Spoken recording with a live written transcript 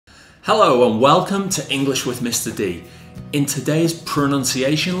Hello and welcome to English with Mr. D. In today's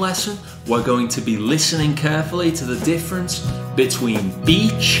pronunciation lesson, we're going to be listening carefully to the difference between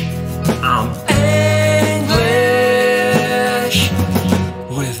beach and English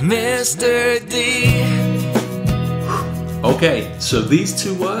with Mr. D. Okay, so these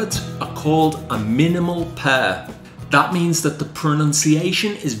two words are called a minimal pair. That means that the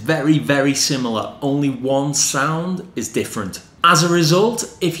pronunciation is very similar, only one sound is different. As a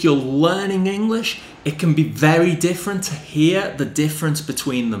result, if you're learning English, it can be very different to hear the difference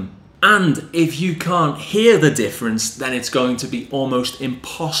between them. And if you can't hear the difference, then it's going to be almost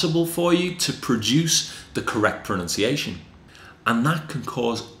impossible for you to produce the correct pronunciation. And that can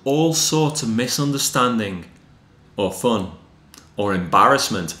cause all sorts of misunderstanding, or fun, or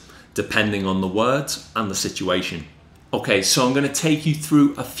embarrassment, depending on the words and the situation. Okay, so I'm going to take you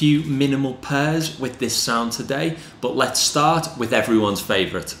through a few minimal pairs with this sound today, but let's start with everyone's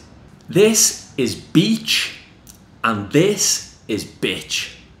favourite. This is beach and this is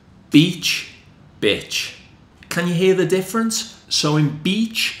bitch. Beach, bitch. Can you hear the difference? So in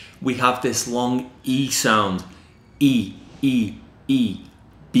beach, we have this long E sound. E,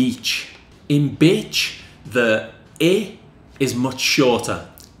 beach. In bitch, the I is much shorter.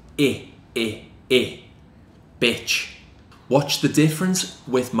 I, bitch. Watch the difference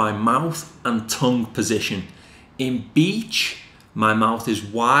with my mouth and tongue position. In beach, my mouth is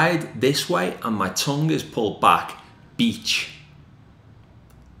wide this way and my tongue is pulled back. Beach.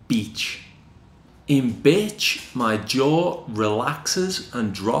 Beach. In bitch, my jaw relaxes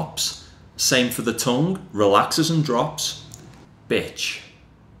and drops. Same for the tongue, relaxes and drops. Bitch.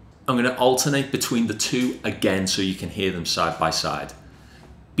 I'm going to alternate between the two again so you can hear them side by side.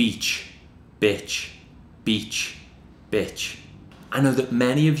 Beach, bitch, beach, bitch. I know that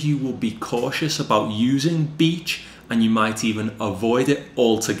many of you will be cautious about using beach and you might even avoid it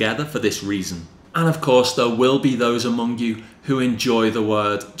altogether for this reason. And of course, there will be those among you who enjoy the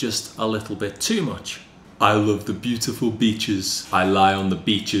word just a little bit too much. I love the beautiful beaches. I lie on the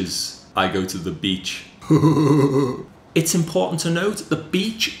beaches. I go to the beach. It's important to note the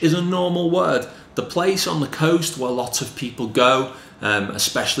beach is a normal word. The place on the coast where lots of people go,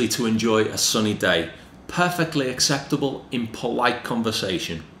 especially to enjoy a sunny day. Perfectly acceptable in polite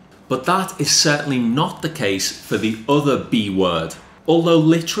conversation. But that is certainly not the case for the other B word. Although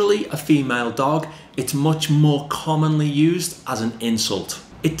literally a female dog, it's much more commonly used as an insult.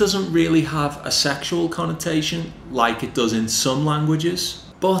 It doesn't really have a sexual connotation like it does in some languages,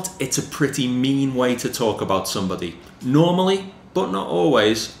 but it's a pretty mean way to talk about somebody. Normally, but not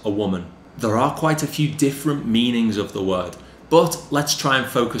always, a woman. There are quite a few different meanings of the word, but let's try and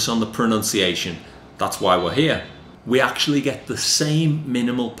focus on the pronunciation. That's why we're here. We actually get the same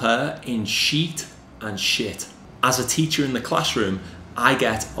minimal pair in sheet and shit. As a teacher in the classroom, I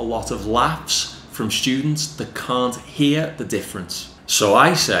get a lot of laughs from students that can't hear the difference. So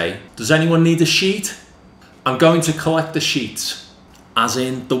I say, does anyone need a sheet? I'm going to collect the sheets. As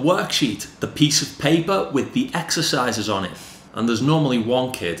in the worksheet, the piece of paper with the exercises on it. And there's normally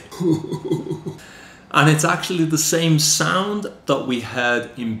one kid. And it's actually the same sound that we heard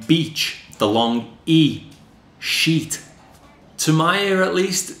in beach. The long E, sheet. To my ear at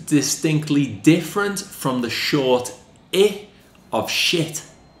least, distinctly different from the short I of shit.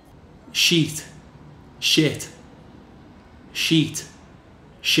 Sheet, shit, sheet,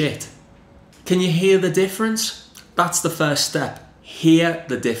 shit. Can you hear the difference? That's the first step. Hear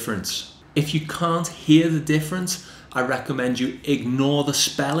the difference. If you can't hear the difference, I recommend you ignore the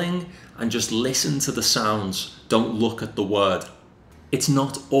spelling and just listen to the sounds. Don't look at the word. It's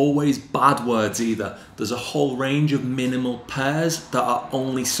not always bad words either. There's a whole range of minimal pairs that are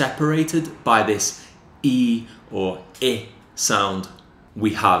only separated by this E or I sound.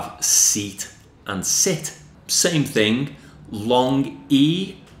 We have seat and sit. Same thing, long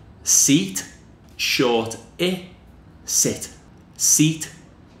E, seat, short I, sit. Seat,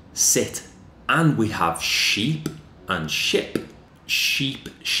 sit. And we have sheep and ship. Sheep,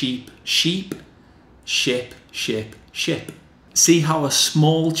 sheep, sheep. Ship, ship, ship. See how a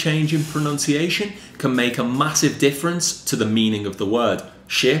small change in pronunciation can make a massive difference to the meaning of the word.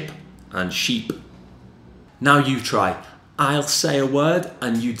 Ship and sheep. Now you try. I'll say a word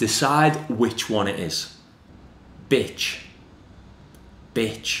and you decide which one it is. Bitch.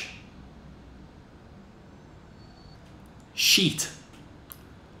 Bitch. Sheet.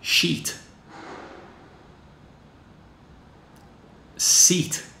 Sheet.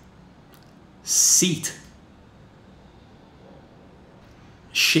 Seat. Seat.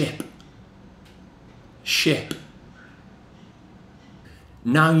 Ship. Ship.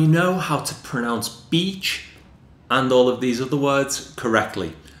 Now you know how to pronounce beach and all of these other words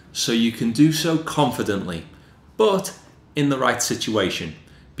correctly. so you can do so confidently, but in the right situation,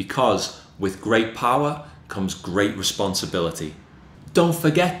 because with great power comes great responsibility. Don't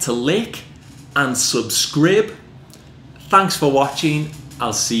forget to like and subscribe. Thanks for watching.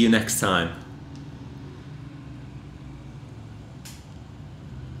 I'll see you next time.